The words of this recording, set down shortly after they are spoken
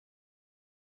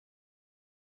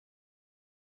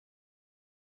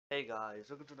Hey guys,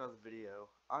 welcome to another video.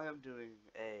 I am doing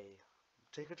a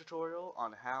tynker tutorial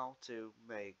on how to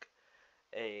make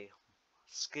a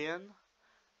skin,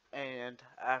 and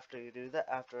after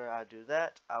I do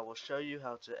that, I will show you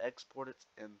how to export it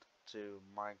into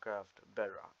Minecraft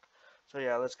Bedrock. So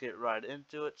yeah, let's get right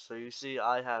into it. So you see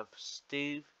I have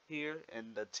Steve here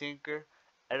in the Tynker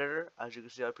editor, as you can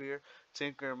see up here,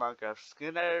 Tynker Minecraft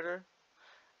Skin Editor,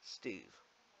 Steve.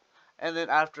 And then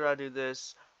after I do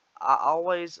this, I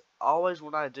always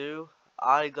when I do,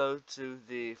 I go to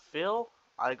the fill,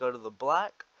 I go to the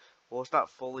black. Well, it's not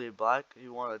fully black.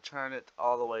 You want to turn it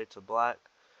all the way to black.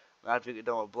 And after you get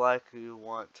done with black, you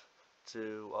want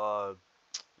to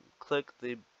click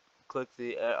the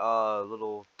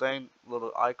little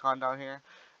icon down here,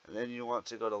 and then you want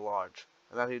to go to large.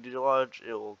 And after you do large,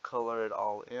 it will color it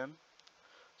all in.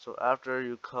 So after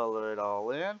you color it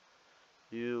all in,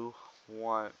 you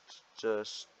want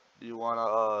just you want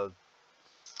to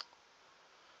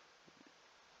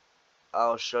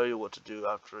I'll show you what to do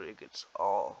after it gets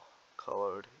all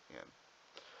colored in.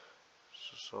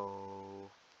 So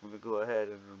I'm going to go ahead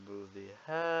and remove the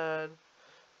head,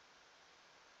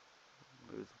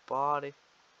 remove the body,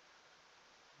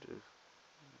 do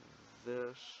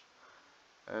this,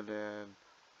 and then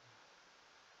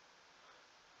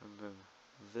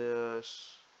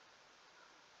this,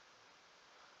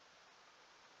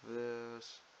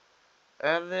 this,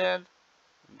 and then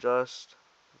just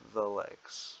the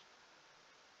legs,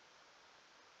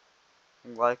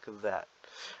 like that.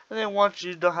 And then once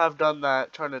you have done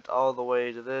that, turn it all the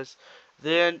way to this.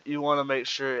 Then you want to make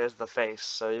sure it's the face.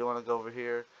 So you want to go over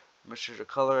here, make sure the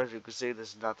color. As you can see,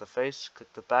 this is not the face.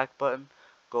 Click the back button,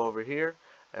 go over here,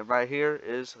 and right here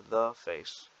is the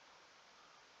face.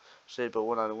 See, but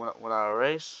when I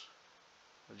erase,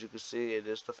 as you can see, it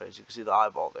is the face. You can see the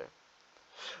eyeball there.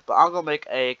 But I'm gonna make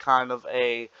a kind of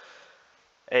a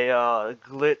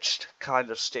glitched kind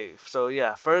of Steve. So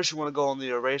yeah, first you want to go on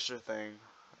the eraser thing,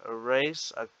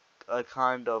 erase a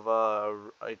kind of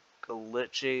a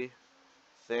glitchy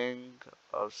thing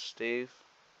of Steve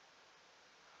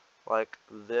like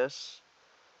this.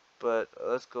 But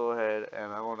let's go ahead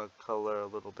and I want to color a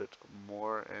little bit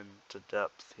more into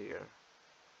depth here,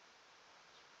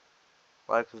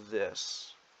 like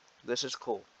this. This is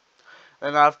cool.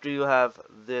 And after you have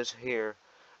this here,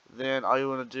 then all you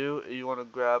want to do, you want to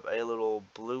grab a little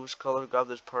bluish color, grab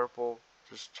this purple,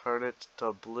 just turn it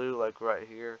to blue like right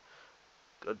here,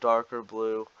 a darker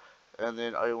blue, and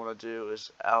then all you want to do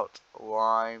is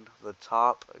outline the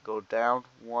top, go down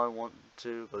one,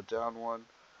 two, go down one,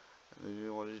 and then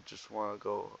you just want to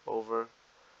go over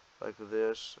like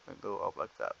this and go up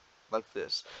like that, like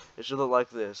this. It should look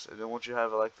like this, and then once you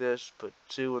have it like this, put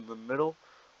two in the middle,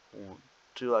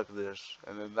 two like this,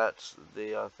 and then that's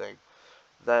the thing.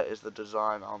 That is the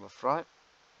design on the front.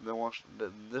 And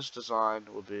then this design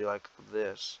will be like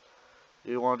this.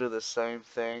 You want to do the same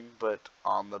thing, but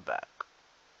on the back,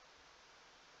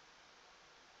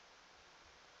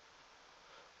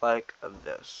 like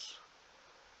this.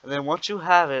 And then once you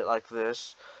have it like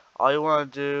this, all you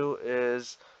want to do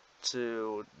is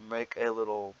to make a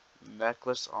little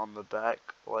necklace on the back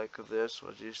like this.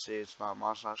 What you see,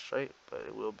 mine's not straight, but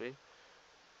it will be.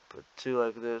 Put two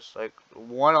like this, like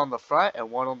one on the front and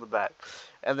one on the back.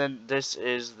 And then this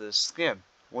is the skin.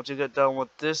 Once you get done with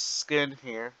this skin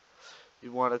here,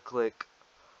 you want to click.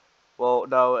 Well,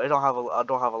 no, I don't have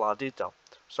a lot of detail.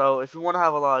 So if you want to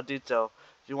have a lot of detail,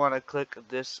 you want to click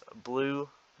this blue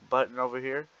button over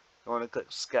here. You want to click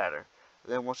scatter.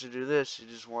 Then once you do this, you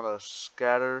just want to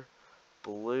scatter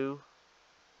blue.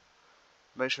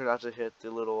 Make sure not to hit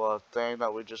the little thing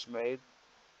that we just made.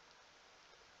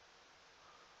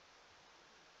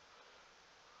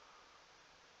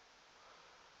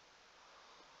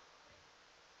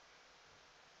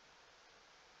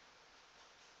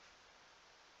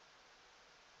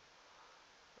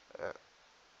 Uh,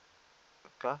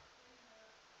 okay.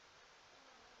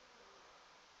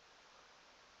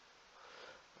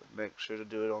 Make sure to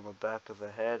do it on the back of the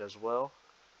head as well.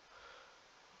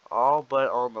 All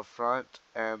but on the front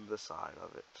and the side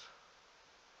of it.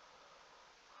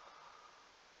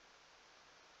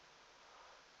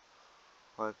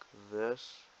 Like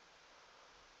this.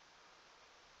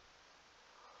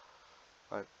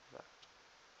 Like that.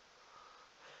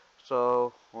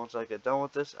 So, once I get done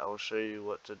with this, I will show you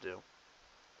what to do.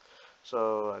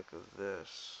 So, like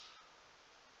this.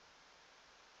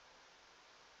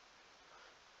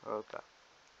 Okay.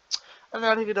 And then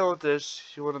after you get done with this,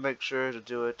 you want to make sure to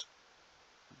do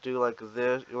like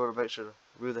this. You want to make sure to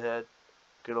move the head,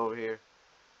 get over here,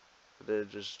 and then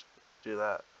just do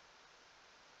that.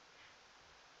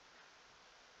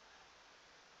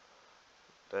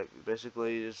 Like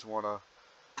basically you just wanna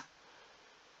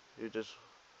you just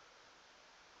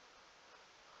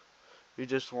you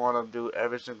just wanna do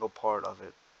every single part of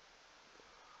it.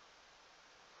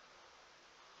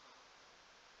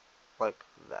 Like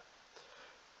that.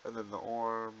 And then the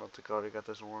arm, I think I already got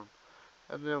this arm.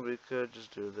 And then we could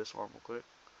just do this one real quick.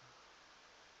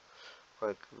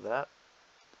 Like that.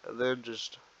 And then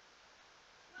just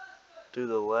do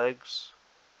the legs.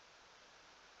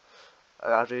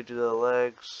 After you do the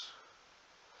legs,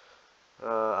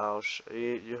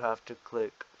 you have to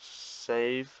click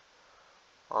save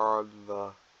on the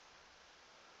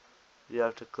you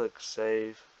have to click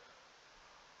save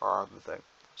on the thing.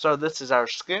 So this is our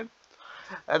skin,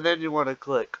 and then you want to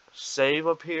click save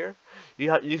up here.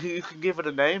 You can give it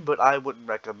a name, but I wouldn't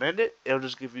recommend it. It'll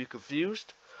just give you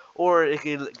confused, or it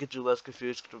can get you less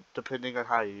confused depending on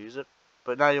how you use it.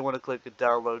 But now you want to click it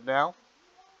download now.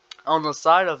 On the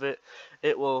side of it,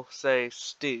 it will say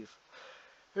Steve.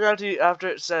 After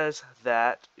it says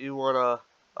that, you want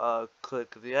to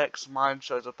click the X. Mine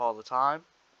shows up all the time.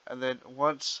 And then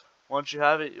once you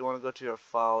have it, you want to go to your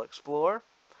File Explorer.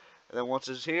 And then once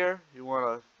it's here, you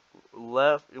want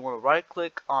to right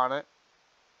click on it.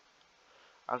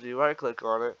 After you right click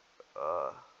on it,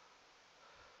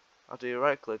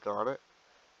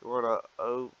 you want to,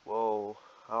 oh, whoa,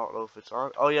 I don't know if it's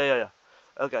on. Oh, yeah.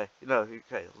 Okay,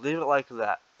 okay, leave it like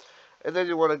that. And then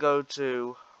you want to go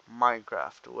to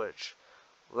Minecraft, which,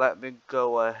 let me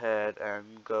go ahead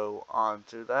and go on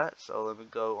to that. So let me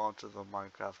go onto the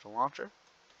Minecraft launcher.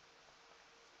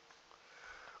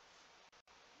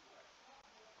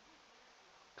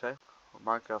 Okay,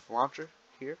 Minecraft launcher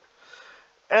here.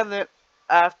 And then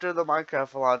after the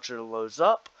Minecraft launcher loads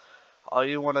up, all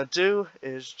you want to do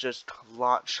is just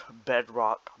launch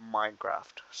Bedrock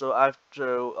Minecraft. So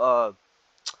after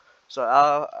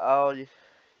so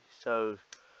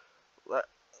so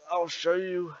I'll show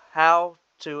you how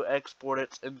to export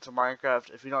it into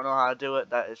Minecraft. If you don't know how to do it,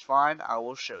 that is fine. I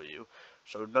will show you.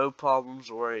 So no problems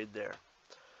worried there.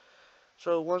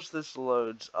 So once this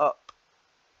loads up,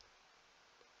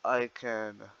 I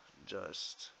can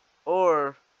just,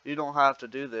 or you don't have to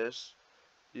do this.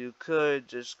 You could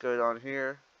just go down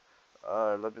here.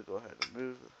 Let me go ahead and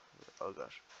move. Oh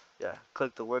gosh, yeah.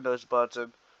 Click the Windows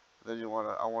button. Then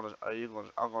I'm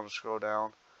gonna scroll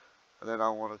down, and then I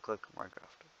want to click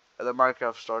Minecraft, and then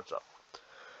Minecraft starts up.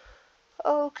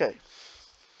 Okay.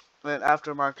 Then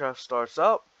after Minecraft starts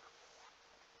up,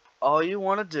 all you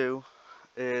want to do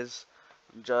is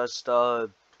just I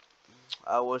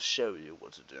will show you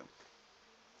what to do.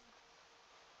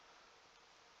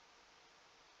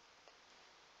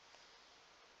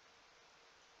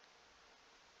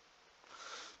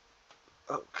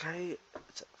 Okay,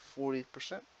 it's at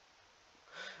 40%.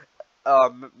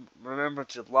 Remember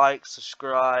to like,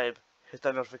 subscribe, hit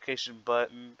that notification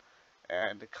button,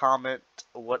 and comment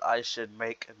what I should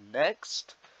make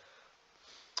next.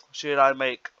 Should I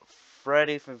make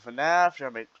Freddy from FNAF? Should I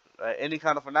make any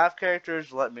kind of FNAF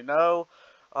characters? Let me know.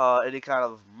 Any kind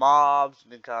of mobs,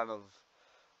 any kind of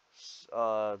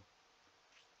uh,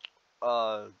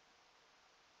 uh,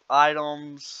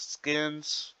 items,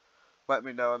 skins. Let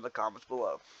me know in the comments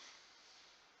below.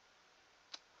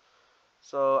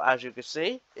 So as you can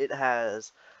see, it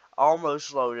has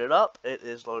almost loaded up. It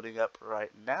is loading up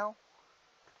right now.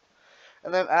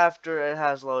 And then after it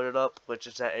has loaded up, which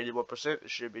is at 81%, it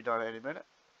should be done any minute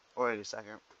or any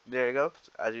second. There you go.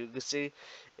 As you can see,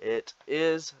 it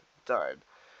is done.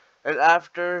 And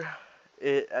after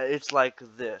it's like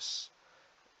this.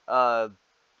 Uh,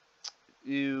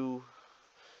 you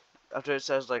after it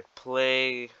says like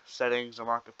play settings or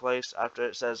marketplace, after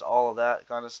it says all of that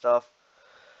kind of stuff,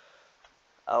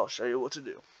 I'll show you what to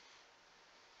do.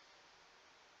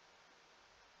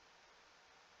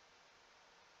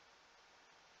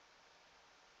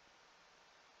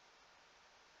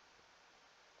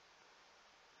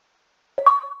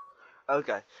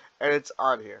 Okay, and it's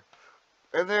on here.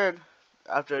 And then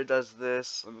after it does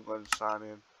this, let me go ahead and sign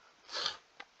in.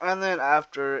 And then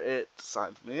after it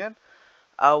signs me in,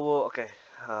 I will okay,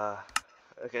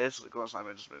 this is going to sign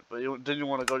me in just a minute. But you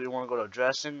want to go to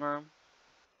dressing room?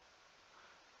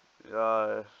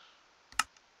 Uh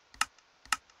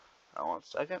 1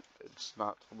 second. It's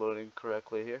not loading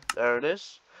correctly here. There it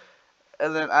is.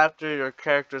 And then after your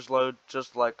characters load,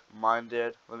 just like mine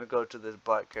did, let me go to this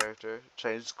black character,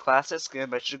 change classic skin,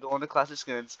 make sure you go into classic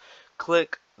skins,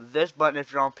 click this button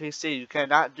if you're on PC. You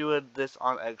cannot do this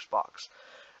on Xbox.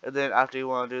 And then after you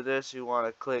want to do this, you want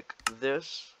to click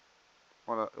this,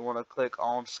 you want to click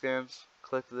on skins,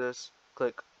 click this,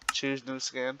 click choose new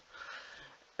skin,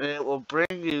 and it will bring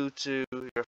you to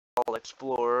your File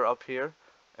Explorer up here.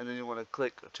 and then you want to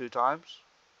click 2 times.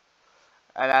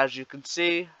 And as you can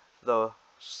see, the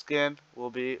skin will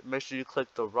be, make sure you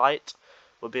click the right,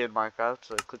 will be in Minecraft,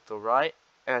 so click the right,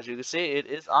 and as you can see, it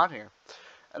is on here.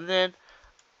 And then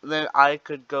I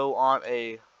could go on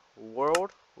a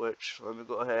world, which, let me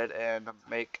go ahead and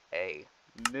make a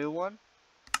new one.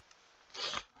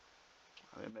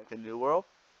 Let me make a new world.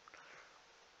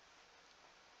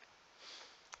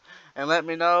 And let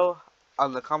me know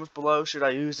on the comments below, should I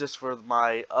use this for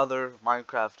my other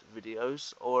Minecraft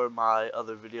videos or my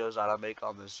other videos that I make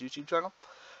on this YouTube channel.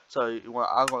 So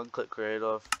I'm going to click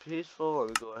creative peaceful. Let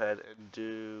me go ahead and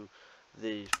do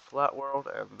the flat world,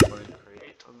 and I'm going to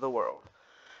create the world.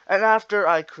 And after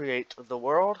I create the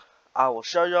world, I will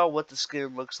show y'all what the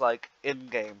skin looks like in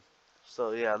game.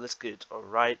 So yeah, let's get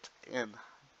right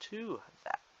into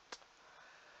that.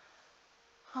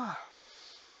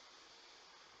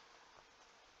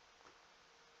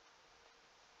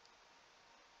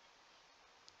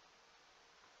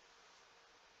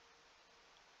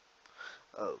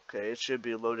 Okay, it should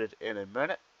be loaded in a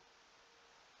minute.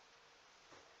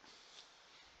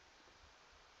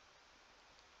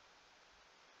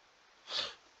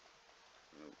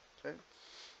 Okay.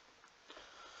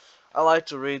 I like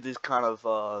to read these kind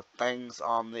of things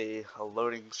on the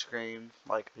loading screen,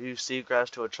 like use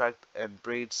seagrass to attract and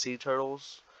breed sea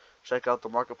turtles. Check out the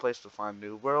marketplace to find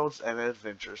new worlds and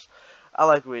adventures. I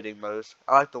like reading those.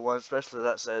 I like the one especially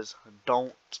that says,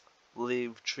 don't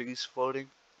leave trees floating.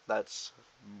 That's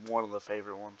one of the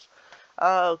favorite ones.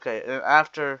 Okay, and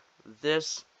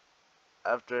this,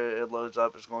 after it loads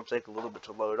up, it's going to take a little bit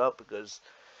to load up because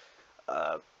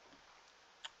uh,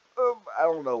 I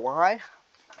don't know why.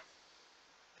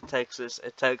 It takes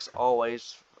it always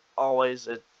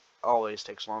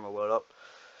takes long to load up.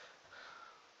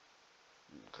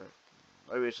 Okay.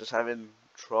 Maybe it's just having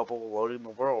trouble loading the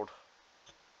world.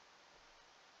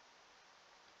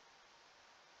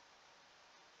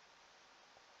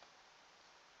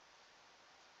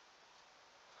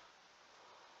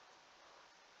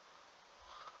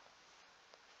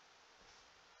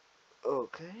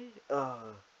 Okay,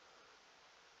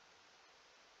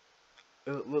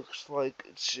 it looks like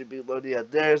it should be loading. Yeah,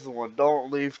 there's the one.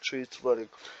 Don't leave trees floating.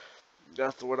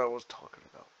 That's the one I was talking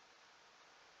about.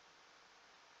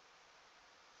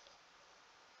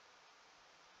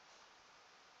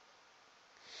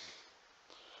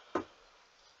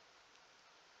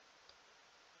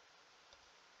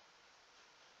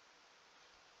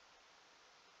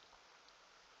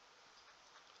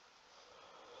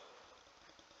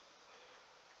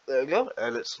 There we go,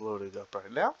 and it's loading up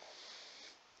right now.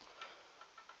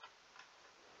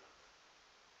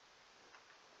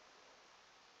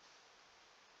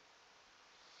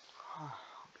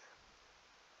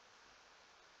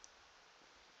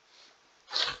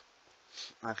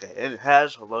 Okay, and it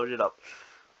has loaded up.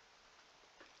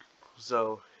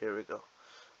 So, here we go.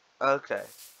 Okay,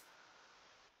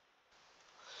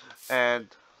 and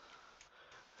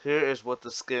here is what the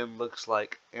skin looks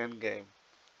like in game.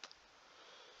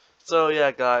 So yeah,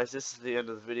 guys, this is the end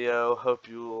of the video. Hope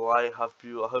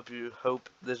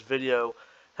this video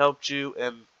helped you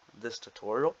in this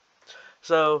tutorial.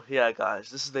 So yeah,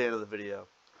 guys, this is the end of the video.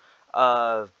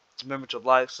 Remember to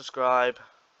like, subscribe,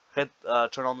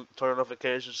 turn on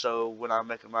notifications so when I'm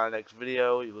making my next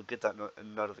video, you will get that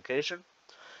notification.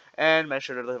 And make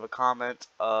sure to leave a comment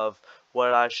of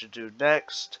what I should do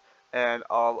next and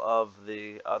all of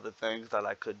the other things that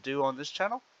I could do on this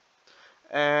channel.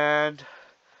 And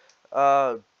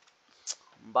bye,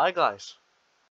 guys.